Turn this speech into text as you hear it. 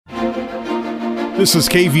This is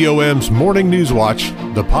KVOM's Morning News Watch,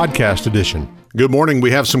 the podcast edition. Good morning.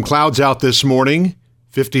 We have some clouds out this morning,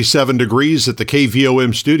 57 degrees at the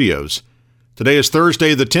KVOM studios. Today is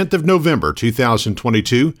Thursday, the 10th of November,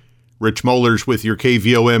 2022. Rich Mollers with your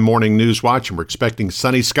KVOM Morning News Watch, and we're expecting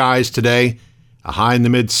sunny skies today, a high in the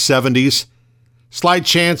mid-70s. Slight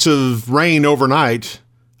chance of rain overnight,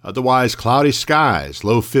 otherwise cloudy skies,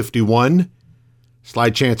 low 51.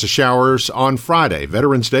 Slight chance of showers on Friday,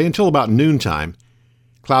 Veterans Day, until about noontime.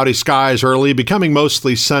 Cloudy skies early, becoming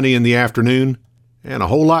mostly sunny in the afternoon, and a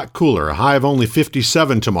whole lot cooler, a high of only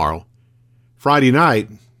 57 tomorrow. Friday night,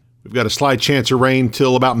 we've got a slight chance of rain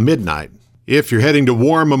till about midnight. If you're heading to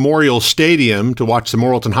War Memorial Stadium to watch the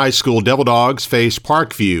Morrilton High School Devil Dogs face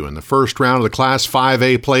Parkview in the first round of the Class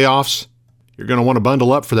 5A playoffs, you're going to want to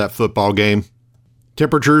bundle up for that football game.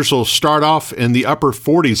 Temperatures will start off in the upper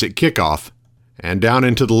 40s at kickoff and down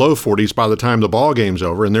into the low 40s by the time the ball game's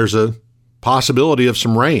over, and there's a possibility of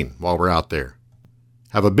some rain while we're out there.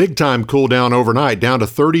 Have a big-time cool down overnight, down to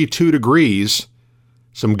 32 degrees.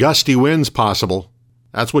 Some gusty winds possible.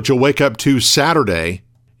 That's what you'll wake up to Saturday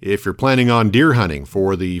if you're planning on deer hunting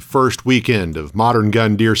for the first weekend of modern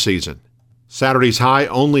gun deer season. Saturday's high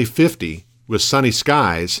only 50 with sunny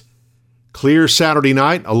skies. Clear Saturday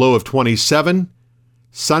night, a low of 27.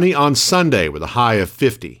 Sunny on Sunday with a high of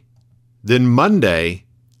 50. Then Monday,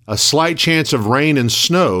 a slight chance of rain and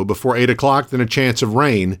snow before 8 o'clock, then a chance of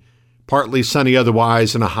rain, partly sunny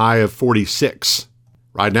otherwise, and a high of 46.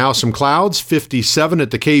 Right now, some clouds, 57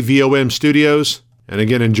 at the KVOM studios. And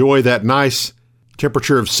again, enjoy that nice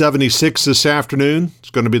temperature of 76 this afternoon. It's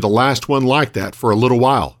going to be the last one like that for a little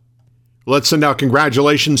while. Let's send out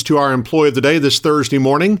congratulations to our employee of the day this Thursday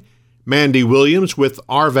morning, Mandy Williams with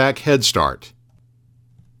RVAC Head Start.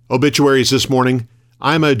 Obituaries this morning,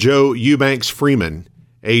 Ima Jo Eubanks Freeman,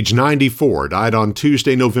 age 94, died on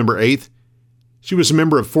Tuesday, November 8th. She was a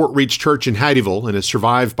member of Fort Reach Church in Hattieville and is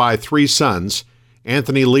survived by 3 sons,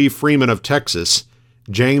 Anthony Lee Freeman of Texas,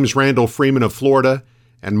 James Randall Freeman of Florida,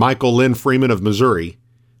 and Michael Lynn Freeman of Missouri,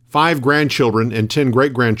 5 grandchildren and 10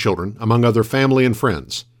 great-grandchildren, among other family and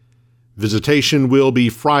friends. Visitation will be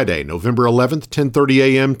Friday, November 11th, 10:30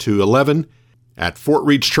 a.m. to 11 at Fort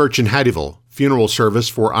Reach Church in Hattieville. Funeral service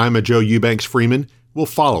for Ima Jo Eubanks Freeman will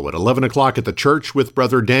follow at 11 o'clock at the church with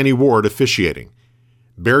Brother Danny Ward officiating.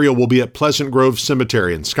 Burial will be at Pleasant Grove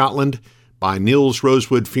Cemetery in Scotland by Niels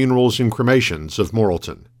Rosewood Funerals and Cremations of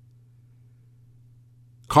Morrilton.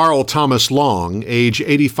 Carl Thomas Long, age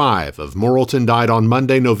 85, of Morrilton, died on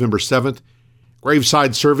Monday, November 7th.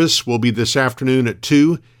 Graveside service will be this afternoon at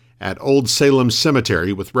 2 at Old Salem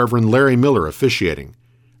Cemetery with Reverend Larry Miller officiating.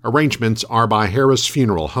 Arrangements are by Harris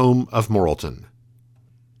Funeral Home of Morrilton.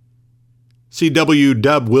 C.W.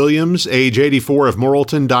 Dub Williams, age 84, of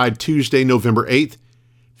Morrilton, died Tuesday, November 8th.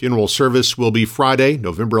 Funeral service will be Friday,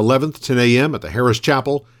 November 11th, 10 a.m. at the Harris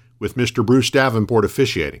Chapel with Mr. Bruce Davenport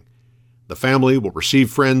officiating. The family will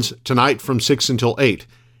receive friends tonight from 6 until 8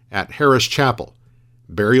 at Harris Chapel.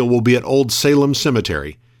 Burial will be at Old Salem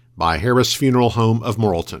Cemetery by Harris Funeral Home of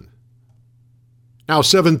Morrilton. Now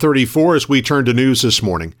 7:34 as we turn to news this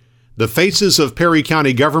morning. The faces of Perry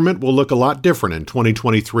County government will look a lot different in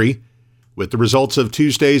 2023. With the results of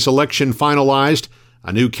Tuesday's election finalized,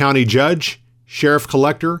 a new county judge, sheriff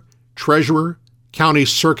collector, treasurer, county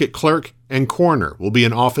circuit clerk, and coroner will be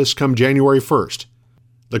in office come January 1st.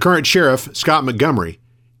 The current sheriff, Scott Montgomery,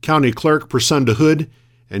 county clerk Prasunda Hood,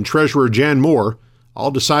 and treasurer Jan Moore all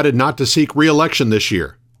decided not to seek re-election this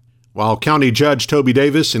year, while county judge Toby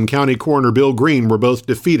Davis and county coroner Bill Green were both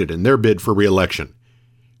defeated in their bid for re-election.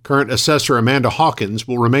 Current assessor Amanda Hawkins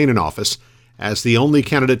will remain in office as the only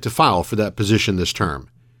candidate to file for that position this term.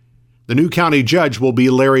 The new county judge will be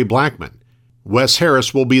Larry Blackman. Wes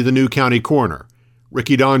Harris will be the new county coroner.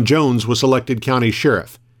 Ricky Don Jones was elected county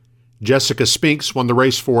sheriff. Jessica Spinks won the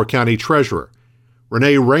race for county treasurer.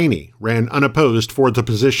 Renee Rainey ran unopposed for the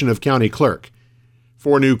position of county clerk.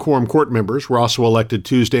 4 new quorum court members were also elected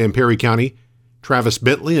Tuesday in Perry County: Travis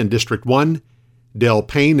Bentley in District 1, Dale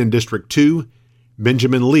Payne in District 2,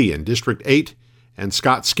 Benjamin Lee in District 8, and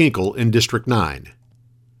Scott Skinkle in District 9.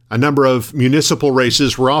 A number of municipal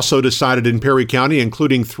races were also decided in Perry County,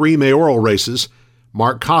 including 3 mayoral races.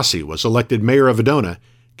 Mark Cossey was elected mayor of Adona,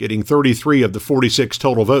 getting 33 of the 46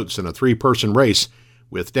 total votes in a 3-person race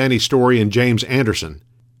with Danny Story and James Anderson.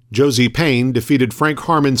 Josie Payne defeated Frank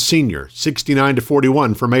Harmon Sr.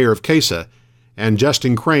 69-41 for mayor of Casa, and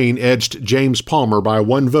Justin Crane edged James Palmer by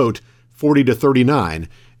 1 vote, 40-39,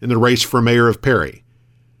 in the race for mayor of Perry.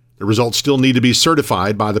 The results still need to be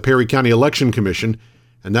certified by the Perry County Election Commission,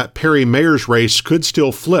 and that Perry mayor's race could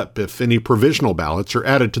still flip if any provisional ballots are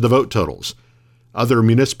added to the vote totals. Other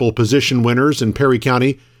municipal position winners in Perry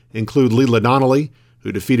County include Leela Donnelly,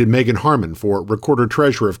 who defeated Megan Harmon for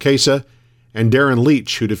Recorder-Treasurer of CASA, and Darren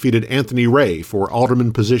Leach, who defeated Anthony Ray for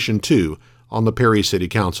Alderman Position 2 on the Perry City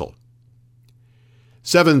Council.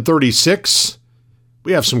 7:36.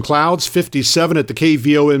 We have some clouds, 57 at the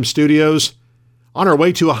KVOM studios. On our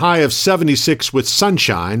way to a high of 76 with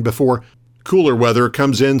sunshine before cooler weather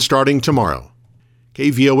comes in starting tomorrow.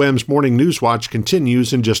 KVOM's Morning News Watch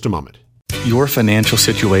continues in just a moment. Your financial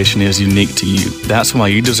situation is unique to you. That's why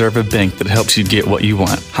you deserve a bank that helps you get what you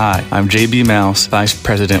want. Hi, I'm JB Mouse, Vice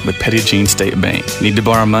President with Petit Jean State Bank. Need to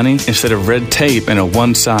borrow money? Instead of red tape and a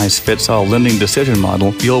one-size-fits-all lending decision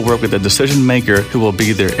model, you'll work with a decision maker who will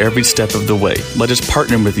be there every step of the way. Let us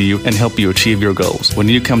partner with you and help you achieve your goals. When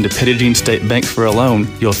you come to Petit Jean State Bank for a loan,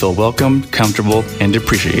 you'll feel welcome, comfortable, and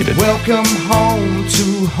appreciated. Welcome home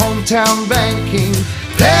to hometown banking.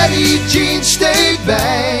 Petit Jean State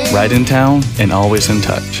Bank. Right in town and always in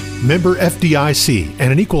touch. Member FDIC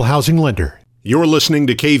and an equal housing lender. You're listening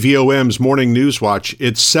to KVOM's Morning News Watch.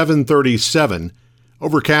 It's 7:37,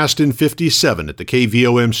 overcast and 57 at the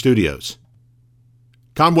KVOM studios.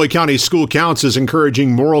 Conway County School Counts is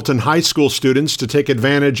encouraging Morrilton High School students to take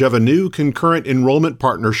advantage of a new concurrent enrollment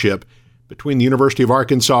partnership between the University of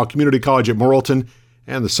Arkansas Community College at Morrilton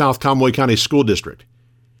and the South Conway County School District.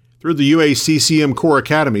 Through the UACCM Core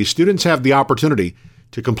Academy, students have the opportunity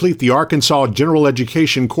to complete the Arkansas General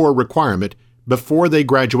Education Core requirement before they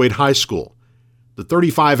graduate high school. The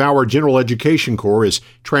 35-hour General Education Core is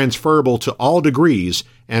transferable to all degrees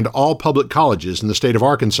and all public colleges in the state of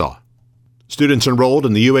Arkansas. Students enrolled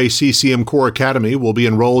in the UACCM Core Academy will be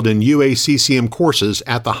enrolled in UACCM courses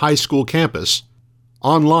at the high school campus,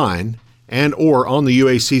 online, and or on the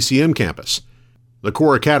UACCM campus. The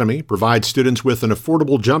Core Academy provides students with an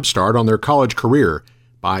affordable jumpstart on their college career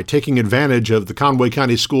by taking advantage of the Conway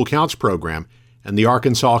County School Counts program and the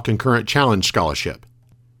Arkansas Concurrent Challenge Scholarship.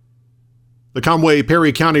 The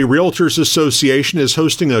Conway-Perry County Realtors Association is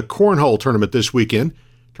hosting a cornhole tournament this weekend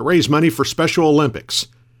to raise money for Special Olympics.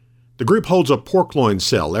 The group holds a pork loin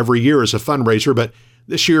sale every year as a fundraiser, but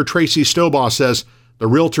this year Tracy Stobaugh says the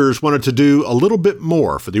Realtors wanted to do a little bit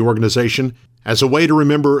more for the organization as a way to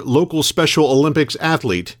remember local Special Olympics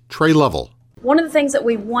athlete Trey Lovell. One of the things that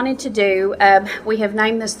we wanted to do, we have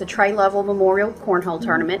named this the Trey Lovell Memorial Cornhole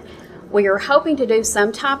Tournament. We are hoping to do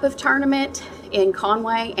some type of tournament in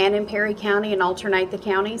Conway and in Perry County and alternate the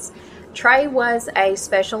counties. Trey was a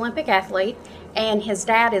Special Olympic athlete, and his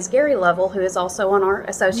dad is Gary Lovell, who is also on our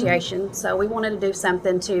association. So we wanted to do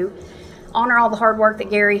something to honor all the hard work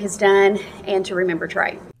that Gary has done and to remember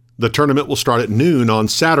Trey. The tournament will start at noon on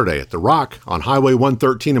Saturday at The Rock on Highway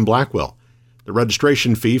 113 in Blackwell. The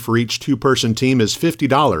registration fee for each two-person team is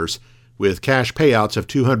 $50, with cash payouts of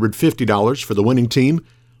 $250 for the winning team,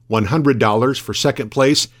 $100 for second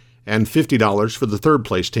place, and $50 for the third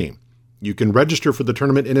place team. You can register for the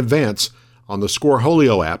tournament in advance on the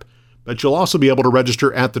Scoreholio app, but you'll also be able to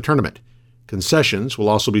register at the tournament. Concessions will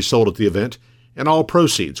also be sold at the event, and all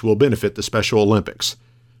proceeds will benefit the Special Olympics.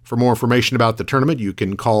 For more information about the tournament, you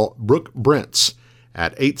can call Brooke Brentz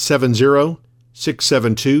at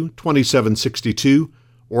 870-672-2762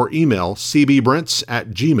 or email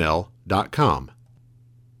cbbrentz@gmail.com.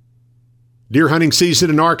 Deer hunting season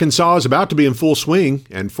in Arkansas is about to be in full swing,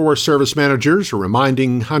 and Forest Service managers are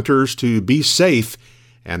reminding hunters to be safe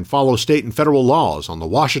and follow state and federal laws on the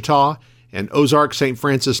Ouachita and Ozark St.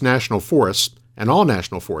 Francis National Forests and all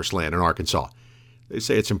national forest land in Arkansas. They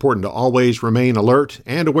say it's important to always remain alert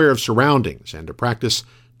and aware of surroundings and to practice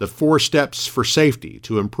the 4 steps for safety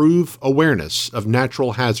to improve awareness of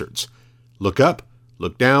natural hazards. Look up,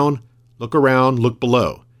 look down, look around, look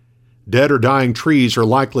below. Dead or dying trees are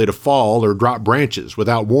likely to fall or drop branches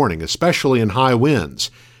without warning, especially in high winds,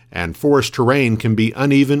 and forest terrain can be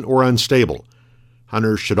uneven or unstable.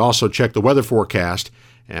 Hunters should also check the weather forecast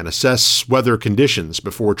and assess weather conditions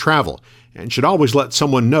before travel, and should always let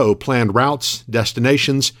someone know planned routes,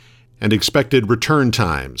 destinations, and expected return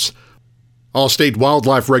times. All state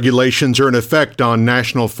wildlife regulations are in effect on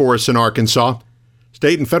national forests in Arkansas.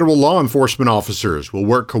 State and federal law enforcement officers will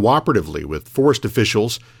work cooperatively with forest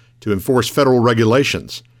officials to enforce federal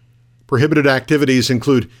regulations. Prohibited activities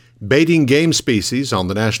include baiting game species on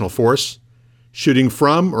the national forests, shooting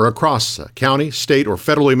from or across a county, state, or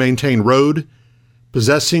federally maintained road,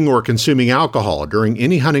 possessing or consuming alcohol during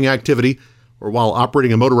any hunting activity or while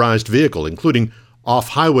operating a motorized vehicle, including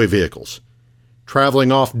off-highway vehicles, traveling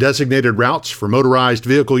off designated routes for motorized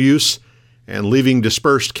vehicle use, and leaving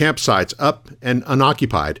dispersed campsites up and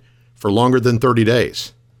unoccupied for longer than 30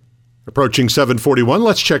 days. Approaching 7:41,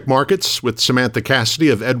 let's check markets with Samantha Cassidy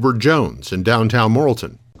of Edward Jones in downtown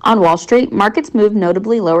Morrilton. On Wall Street, markets moved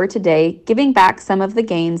notably lower today, giving back some of the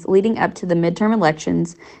gains leading up to the midterm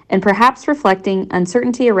elections and perhaps reflecting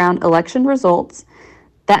uncertainty around election results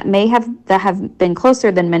that have been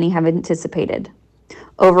closer than many have anticipated.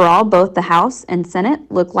 Overall, both the House and Senate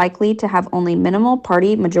look likely to have only minimal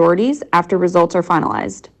party majorities after results are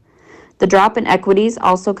finalized. The drop in equities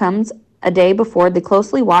also comes a day before the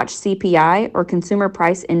closely watched CPI, or Consumer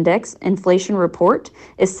Price Index, inflation report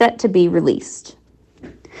is set to be released.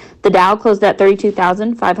 The Dow closed at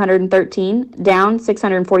 32,513, down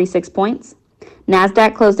 646 points.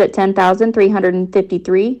 NASDAQ closed at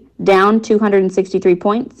 10,353, down 263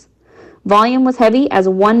 points. Volume was heavy as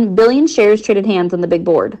 1 billion shares traded hands on the big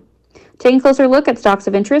board. Taking a closer look at stocks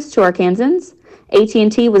of interest to Arkansans,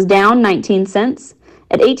 AT&T was down 19 cents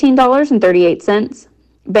at $18.38.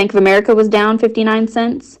 Bank of America was down 59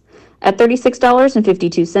 cents at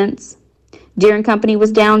 $36.52. Deere & Company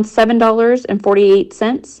was down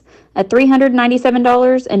 $7.48 at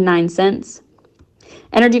 $397.09.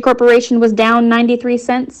 Energy Corporation was down 93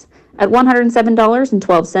 cents at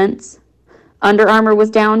 $107.12. Under Armour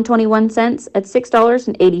was down 21 cents at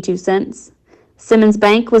 $6.82. Simmons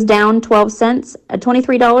Bank was down 12 cents at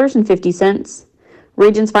 $23.50.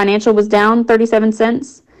 Regions Financial was down 37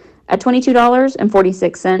 cents at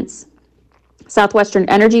 $22.46. Southwestern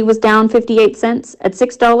Energy was down 58 cents at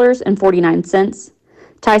 $6.49.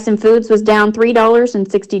 Tyson Foods was down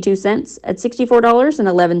 $3.62 at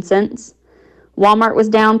 $64.11. Walmart was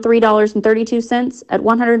down $3.32 at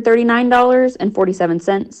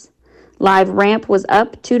 $139.47. Live Ramp was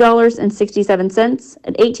up $2.67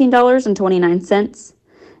 at $18.29.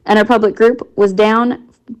 Interpublic Group was down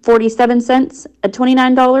 47 cents at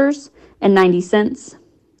 $29.90.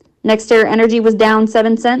 NextEra Energy was down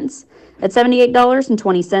 7 cents at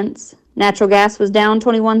 $78.20. Natural gas was down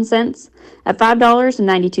 21 cents at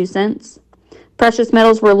 $5.92. Precious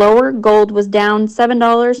metals were lower. Gold was down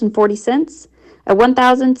 $7.40 at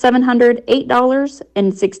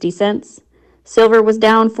 $1,708.60. Silver was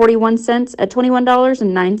down 41 cents at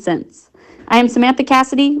 $21.09. I am Samantha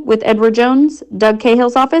Cassidy with Edward Jones, Doug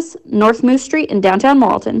Cahill's office, North Moose Street in downtown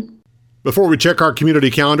Morrilton. Before we check our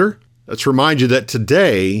community calendar, let's remind you that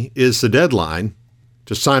today is the deadline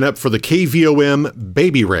to sign up for the KVOM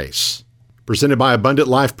Baby Race, presented by Abundant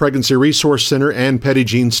Life Pregnancy Resource Center and Petit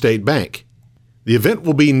Jean State Bank. The event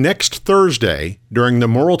will be next Thursday during the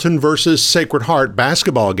Morrilton versus Sacred Heart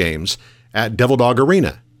basketball games at Devil Dog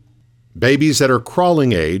Arena. Babies that are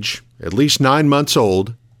crawling age, at least 9 months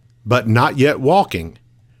old, but not yet walking,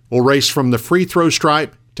 will race from the free throw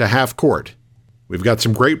stripe to half court. We've got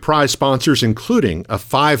some great prize sponsors, including a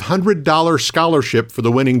 $500 scholarship for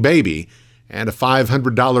the winning baby and a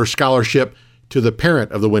 $500 scholarship to the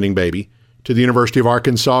parent of the winning baby to the University of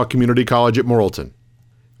Arkansas Community College at Morrilton.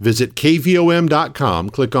 Visit kvom.com,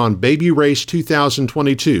 click on Baby Race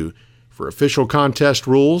 2022 for official contest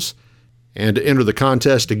rules, and to enter the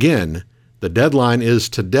contest again, the deadline is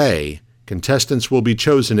today. Contestants will be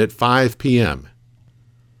chosen at 5 p.m.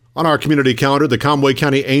 On our community calendar, the Conway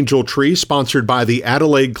County Angel Tree, sponsored by the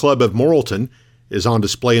Adelaide Club of Morrilton, is on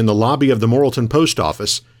display in the lobby of the Morrilton Post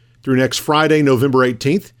Office through next Friday, November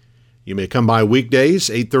 18th. You may come by weekdays,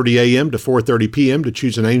 8:30 a.m. to 4:30 p.m. to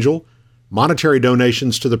choose an angel. Monetary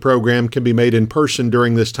donations to the program can be made in person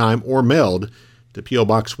during this time or mailed to P.O.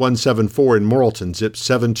 Box 174 in Morrilton, zip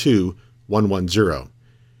 72110.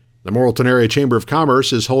 The Morrilton Area Chamber of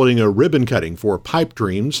Commerce is holding a ribbon cutting for Pipe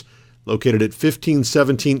Dreams, located at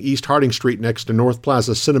 1517 East Harding Street next to North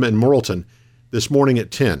Plaza Cinema in Morrilton, this morning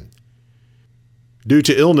at 10. Due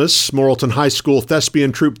to illness, Morrilton High School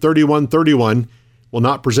Thespian Troupe 3131 will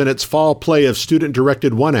not present its fall play of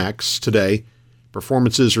student-directed one-acts today.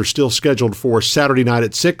 Performances are still scheduled for Saturday night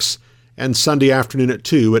at 6 and Sunday afternoon at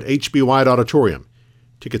 2 at HB White Auditorium.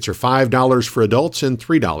 Tickets are $5 for adults and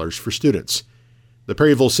 $3 for students. The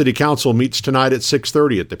Perryville City Council meets tonight at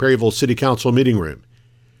 6:30 at the Perryville City Council Meeting Room.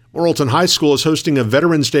 Morrilton High School is hosting a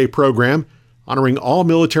Veterans Day program honoring all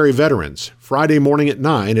military veterans Friday morning at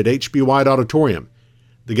 9 at HB White Auditorium.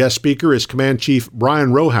 The guest speaker is Command Chief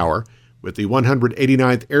Brian Rohauer with the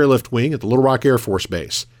 189th Airlift Wing at the Little Rock Air Force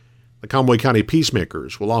Base. The Conway County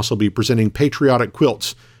Peacemakers will also be presenting patriotic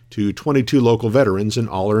quilts to 22 local veterans, and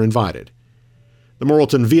all are invited. The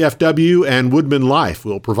Morrilton VFW and Woodman Life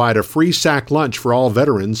will provide a free sack lunch for all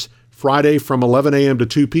veterans Friday from 11 a.m. to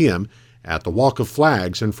 2 p.m. at the Walk of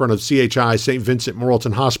Flags in front of CHI St. Vincent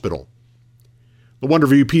Morrilton Hospital. The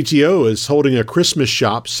Wonderview PTO is holding a Christmas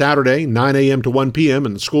shop Saturday, 9 a.m. to 1 p.m.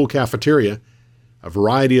 in the school cafeteria. A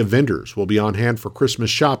variety of vendors will be on hand for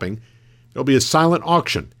Christmas shopping. There'll be a silent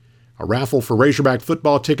auction, a raffle for Razorback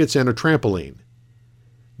football tickets, and a trampoline.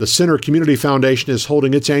 The Center Community Foundation is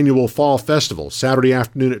holding its annual Fall Festival Saturday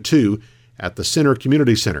afternoon at 2 at the Center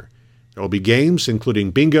Community Center. There will be games including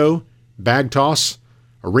bingo, bag toss,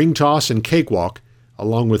 a ring toss, and cakewalk,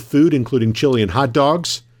 along with food including chili and hot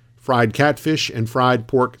dogs, fried catfish, and fried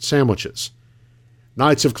pork sandwiches.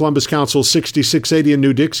 Knights of Columbus Council 6680 in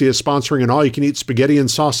New Dixie is sponsoring an all-you-can-eat spaghetti and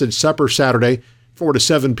sausage supper Saturday, 4 to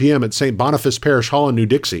 7 p.m. at St. Boniface Parish Hall in New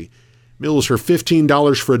Dixie. Meals are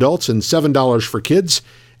 $15 for adults and $7 for kids,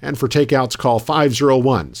 and for takeouts call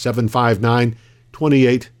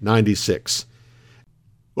 501-759-2896.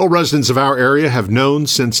 Well, residents of our area have known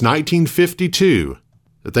since 1952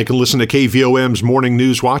 that they can listen to KVOM's Morning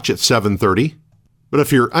News Watch at 7:30. But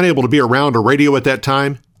if you're unable to be around a radio at that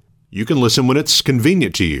time, you can listen when it's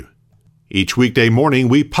convenient to you. Each weekday morning,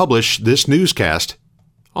 we publish this newscast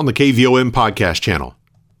on the KVOM podcast channel.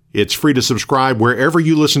 It's free to subscribe wherever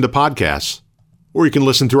you listen to podcasts, or you can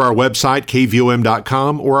listen through our website,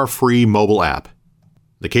 kvom.com, or our free mobile app.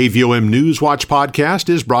 The KVOM News Watch podcast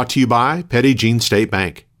is brought to you by Petit Jean State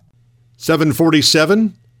Bank.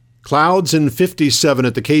 7:47, clouds and 57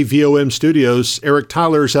 at the KVOM studios. Eric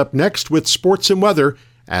Tyler's up next with sports and weather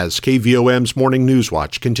as KVOM's Morning News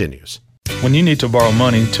Watch continues. When you need to borrow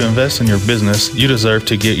money to invest in your business, you deserve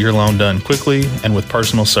to get your loan done quickly and with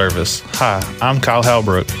personal service. Hi, I'm Kyle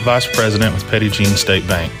Halbrook, Vice President with Petit Jean State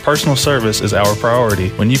Bank. Personal service is our priority.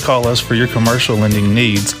 When you call us for your commercial lending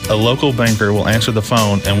needs, a local banker will answer the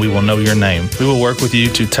phone and we will know your name. We will work with you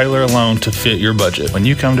to tailor a loan to fit your budget. When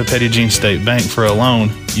you come to Petit Jean State Bank for a loan,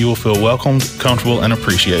 you will feel welcomed, comfortable, and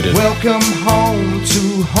appreciated. Welcome home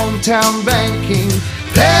to hometown banking.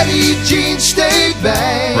 Petit Jean State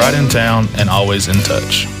Bank. Right in town and always in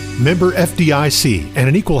touch. Member FDIC and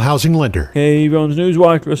an equal housing lender. KVOM's News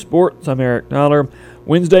Watch with Sports. I'm Eric Tyler.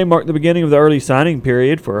 Wednesday marked the beginning of the early signing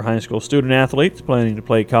period for high school student athletes planning to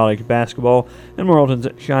play college basketball, and Morrilton's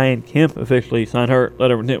Cheyenne Kemp officially signed her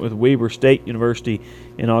letter of intent with Weber State University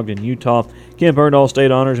in Ogden, Utah. Kemp earned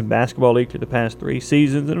All-State honors in Basketball League for the past 3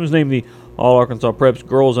 seasons and was named the All-Arkansas Preps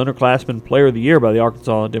Girls Underclassmen Player of the Year by the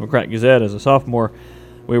Arkansas Democrat-Gazette as a sophomore.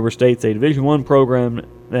 Weber State's a Division I program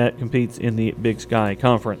that competes in the Big Sky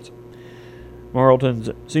Conference.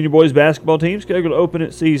 Morrilton's senior boys basketball team scheduled to open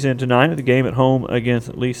its season tonight with a game at home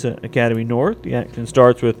against Lisa Academy North. The action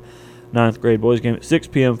starts with 9th grade boys game at 6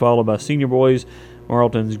 p.m. followed by senior boys.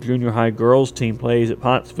 Morrilton's junior high girls team plays at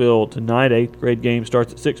Pottsville tonight. 8th grade game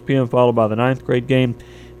starts at 6 p.m. followed by the 9th grade game.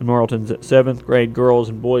 And Morrilton's 7th grade girls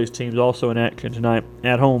and boys teams also in action tonight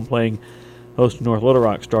at home playing host to North Little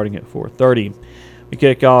Rock starting at 4:30. We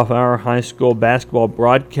kick off our high school basketball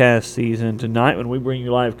broadcast season tonight when we bring you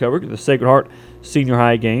live coverage of the Sacred Heart Senior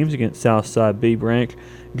High games against Southside B Branch.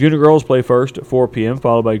 Junior girls play first at 4 p.m.,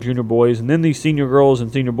 followed by junior boys, and then the senior girls and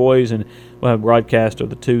senior boys, and we'll have broadcast of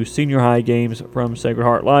the 2 senior high games from Sacred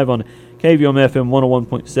Heart live on KVOM FM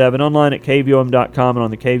 101.7, online at KVOM.com, and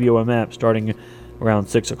on the KVOM app starting around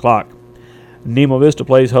 6 o'clock. Nemo Vista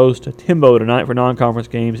plays host to Timbo tonight for non-conference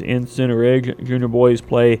games in Center Ridge. Junior boys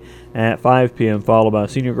play at 5 p.m., followed by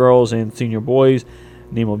senior girls and senior boys.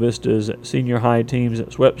 Nemo Vista's senior high teams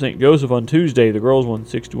swept St. Joseph on Tuesday. The girls won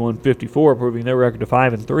 61-54, improving their record to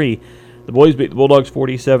 5-3. The boys beat the Bulldogs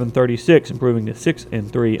 47-36, improving to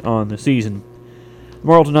 6-3 on the season. The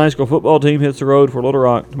Morrilton High School football team hits the road for Little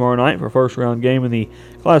Rock tomorrow night for a first-round game in the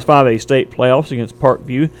Class 5A state playoffs against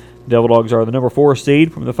Parkview. The Devil Dogs are the number 4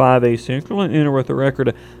 seed from the 5A Central and enter with a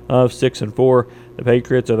record of 6-4. The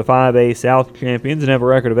Patriots are the 5A South champions and have a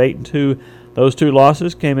record of 8-2. Those 2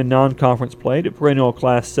 losses came in non-conference play to perennial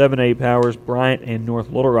Class 7A powers Bryant and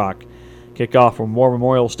North Little Rock. Kickoff from War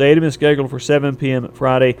Memorial Stadium is scheduled for 7 p.m.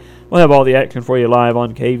 Friday. We'll have all the action for you live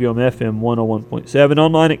on KVOM FM 101.7,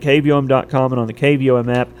 online at KVOM.com, and on the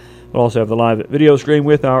KVOM app. We'll also have the live video stream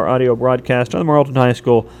with our audio broadcast on the Morrilton High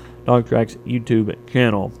School Dog Tracks YouTube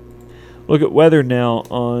channel. Look at weather now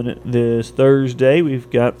on this Thursday. We've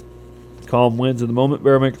got calm winds at the moment.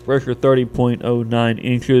 Barometric pressure 30.09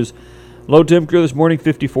 inches. Low temperature this morning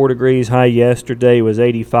 54 degrees. High yesterday was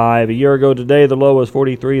 85. A year ago today the low was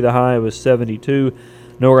 43. The high was 72.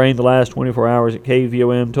 No rain the last 24 hours at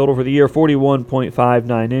KVOM. Total for the year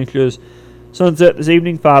 41.59 inches. Sunset this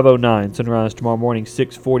evening 5:09. Sunrise tomorrow morning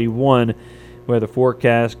 6:41. Weather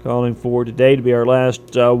forecast calling for today to be our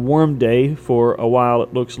last warm day for a while,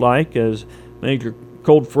 it looks like, as major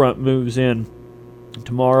cold front moves in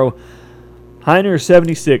tomorrow. High near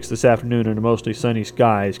 76 this afternoon under mostly sunny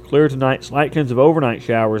skies. Clear tonight, slight chance of overnight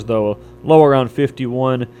showers, though, low around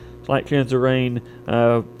 51. Slight chance of rain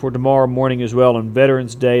for tomorrow morning as well on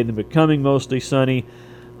Veterans Day, then becoming mostly sunny.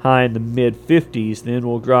 High in the mid-50s, then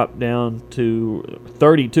we'll drop down to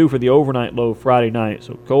 32 for the overnight low Friday night.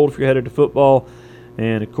 So cold if you're headed to football,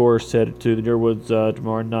 and of course headed to the Deerwoods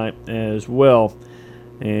tomorrow night as well.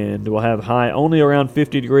 And we'll have high only around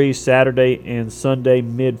 50 degrees Saturday and Sunday,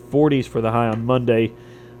 mid-40s for the high on Monday,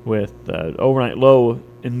 with overnight low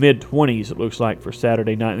in mid-20s, it looks like, for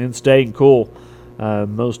Saturday night, and then staying cool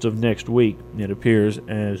most of next week, it appears,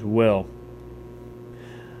 as well.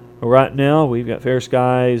 Right now, we've got fair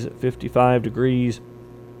skies, 55 degrees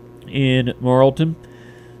in Morrilton.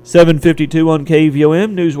 7:52 on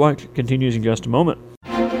KVOM. Newswatch continues in just a moment.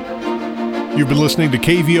 You've been listening to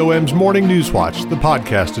KVOM's Morning News Watch, the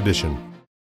podcast edition.